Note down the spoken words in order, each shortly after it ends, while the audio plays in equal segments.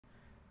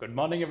Good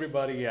morning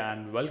everybody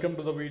and welcome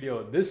to the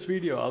video. This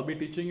video I'll be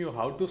teaching you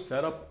how to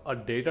set up a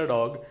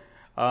Datadog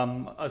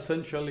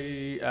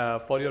essentially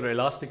for your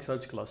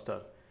Elasticsearch cluster.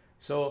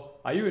 So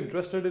are you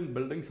interested in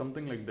building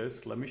something like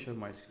this? Let me share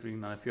my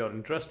screen, and if you are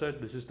interested,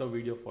 this is the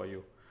video for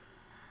you.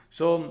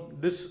 So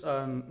this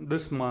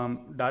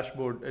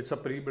dashboard, it's a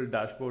pre-built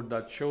dashboard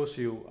that shows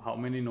you how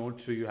many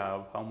nodes do you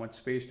have, how much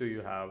space do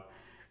you have,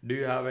 do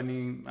you have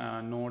any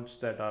nodes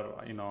that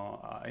are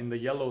in the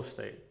yellow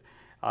state,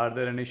 are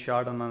there any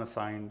shard and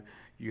unassigned,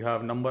 you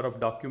have number of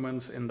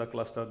documents in the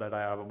cluster that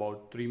I have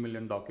about 3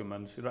 million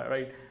documents,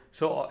 right?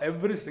 So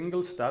every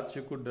single stats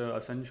you could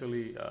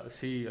essentially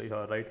see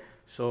here, right?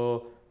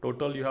 So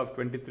total you have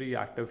 23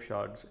 active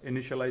shards,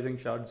 initializing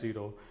shard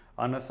 0,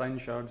 unassigned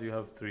shards you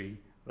have 3,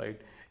 right?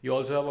 You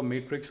also have a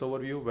matrix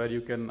overview where you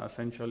can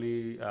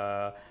essentially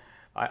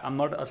I'm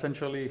not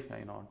essentially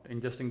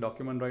ingesting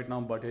document right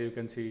now, but here you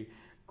can see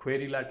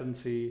query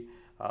latency,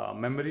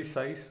 memory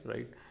size,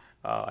 right?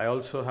 I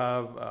also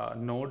have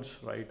nodes,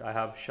 right? I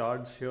have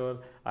shards here,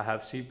 I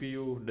have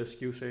CPU, disk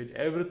usage,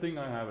 everything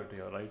I have it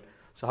here, right?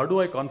 So how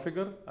do I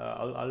configure?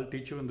 I'll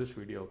teach you in this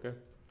video, okay?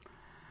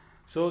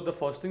 So the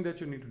first thing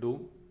that you need to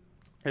do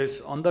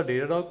is on the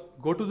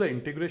Datadog, go to the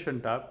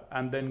integration tab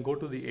and then go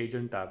to the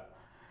agent tab.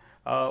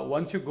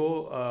 Once you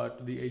go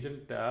to the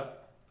agent tab,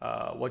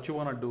 what you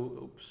want to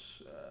do,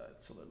 it's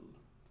a little,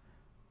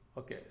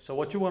 okay. So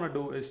what you want to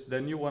do is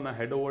then you want to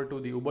head over to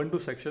the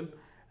Ubuntu section,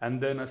 and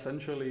then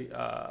essentially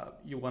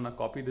you want to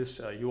copy this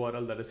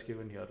URL that is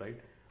given here, right?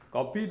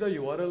 Copy the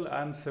URL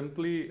and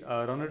simply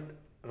run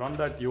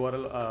that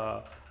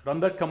URL, run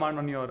that command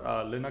on your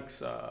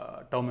Linux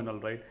terminal,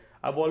 right?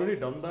 I've already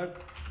done that.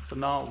 So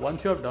now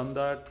once you have done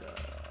that,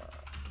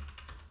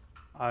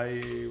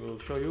 I will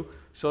show you.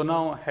 So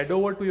now head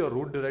over to your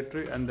root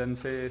directory and then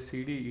say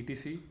cd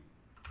etc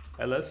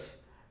ls,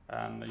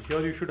 and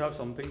here you should have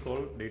something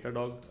called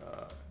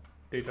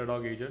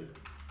datadog-agent.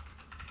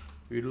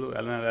 We do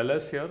an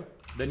ls here.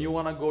 Then you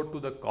want to go to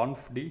the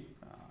confd.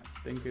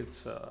 I think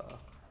it's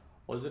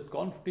was it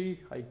confd?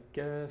 I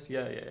guess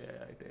yeah.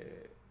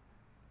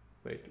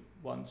 Wait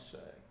one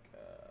sec.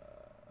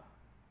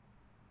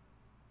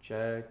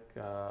 Check.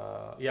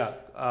 Yeah.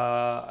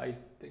 I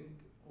think.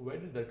 Where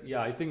did that?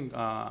 Yeah, I think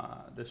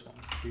this one,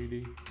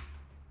 cd.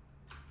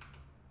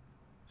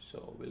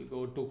 So we'll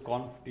go to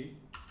confd,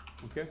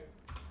 okay,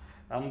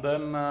 and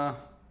then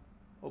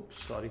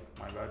oops, sorry,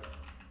 my bad.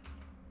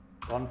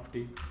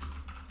 Confd.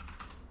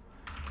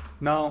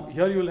 Now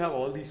here you will have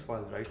all these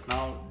files, right?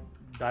 Now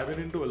dive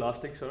into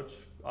Elasticsearch,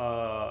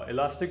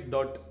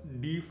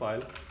 elastic.d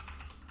file,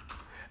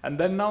 and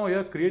then now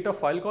here create a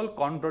file called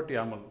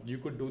conf.yaml. You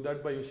could do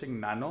that by using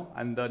nano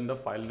and then the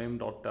file name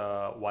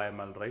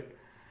 .yml, right?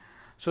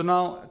 So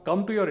now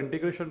come to your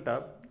integration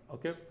tab,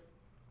 okay?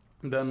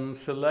 Then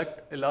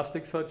select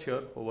Elasticsearch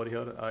here, over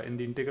here in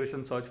the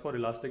integration search for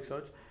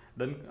Elasticsearch.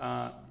 Then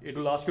it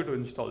will ask you to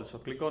install. So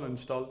click on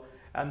install,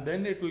 and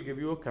then it will give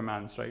you a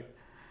commands, right?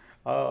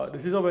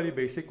 This is a very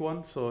basic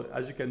one. So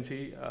as you can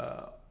see,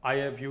 I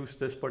have used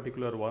this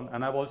particular one,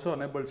 and I've also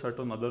enabled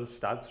certain other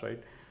stats,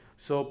 right?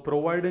 So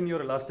provide in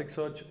your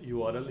Elasticsearch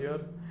URL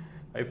here.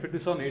 If it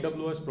is on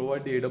AWS,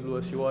 provide the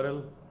AWS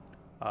URL.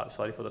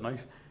 Sorry for the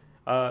noise.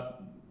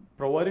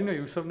 Provide in your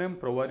username,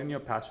 provide in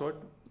your password,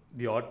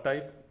 the auth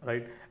type,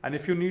 right? And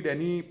if you need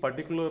any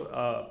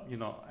particular,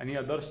 any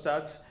other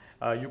stats,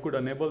 you could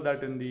enable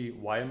that in the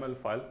YML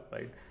file,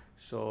 right?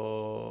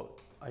 So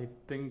I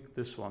think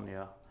this one,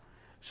 yeah.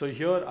 So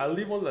here I'll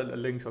leave all the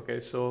links, okay?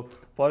 So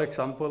for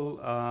example,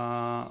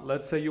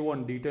 let's say you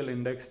want detail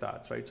index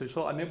stats, right?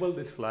 So enable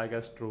this flag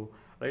as true,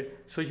 right?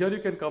 So here you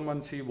can come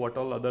and see what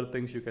all other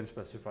things you can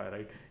specify,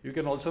 right? You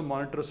can also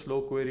monitor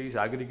slow queries,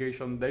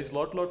 aggregation. There's a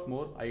lot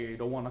more. I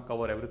don't want to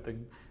cover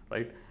everything,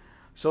 right?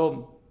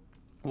 So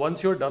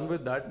once you're done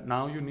with that,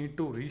 now you need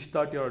to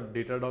restart your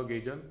Datadog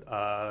agent.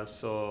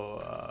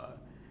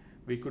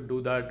 We could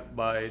do that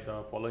by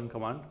the following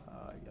command.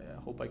 I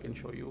hope I can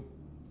show you.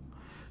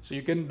 So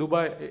you can do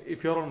by,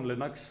 if you're on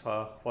Linux,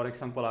 for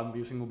example, I'm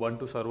using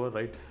Ubuntu server,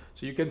 right?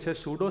 So you can say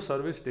sudo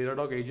service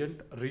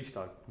datadog-agent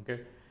restart,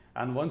 okay?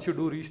 And once you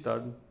do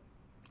restart,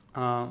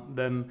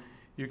 then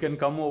you can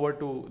come over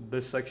to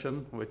this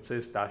section which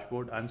says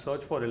dashboard and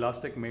search for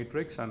Elastic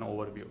Matrix and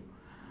overview.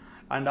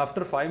 And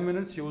after 5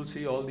 minutes, you will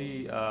see all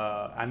the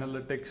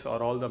analytics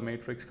or all the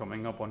matrix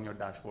coming up on your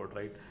dashboard,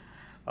 right?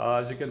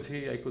 As you can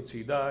see, I could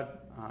see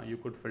that. You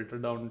could filter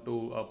down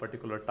to a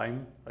particular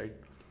time, right?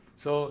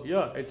 So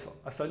yeah, it's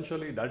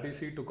essentially that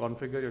easy to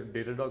configure your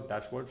Datadog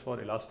dashboards for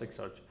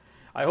Elasticsearch.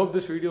 I hope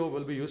this video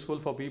will be useful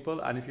for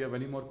people, and if you have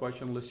any more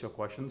questions, list your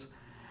questions.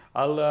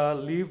 I'll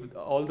leave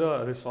all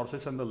the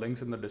resources and the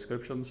links in the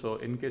description. So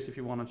in case if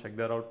you want to check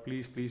that out,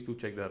 please do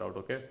check that out,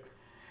 okay?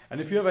 And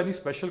if you have any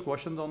special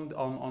questions on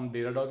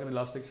Datadog and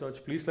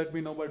Elasticsearch, please let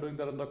me know by doing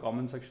that in the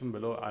comment section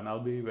below, and I'll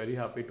be very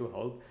happy to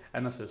help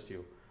and assist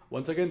you.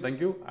 Once again, thank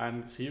you,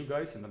 and see you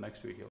guys in the next video.